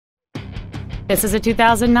This is a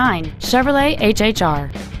 2009 Chevrolet HHR.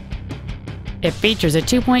 It features a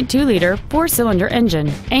 2.2-liter four-cylinder engine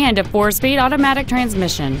and a 4-speed automatic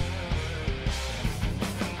transmission.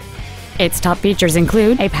 Its top features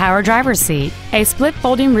include a power driver's seat, a split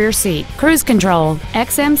folding rear seat, cruise control,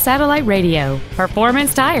 XM satellite radio,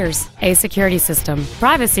 performance tires, a security system,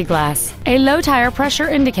 privacy glass, a low tire pressure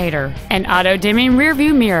indicator, an auto-dimming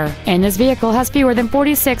rear-view mirror, and this vehicle has fewer than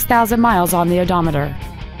 46,000 miles on the odometer.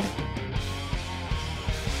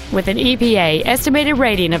 With an EPA estimated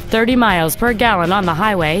rating of 30 miles per gallon on the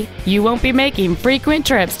highway, you won't be making frequent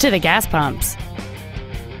trips to the gas pumps.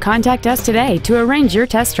 Contact us today to arrange your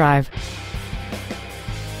test drive.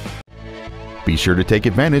 Be sure to take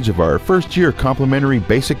advantage of our first-year complimentary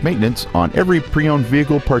basic maintenance on every pre-owned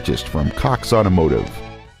vehicle purchased from Cox Automotive.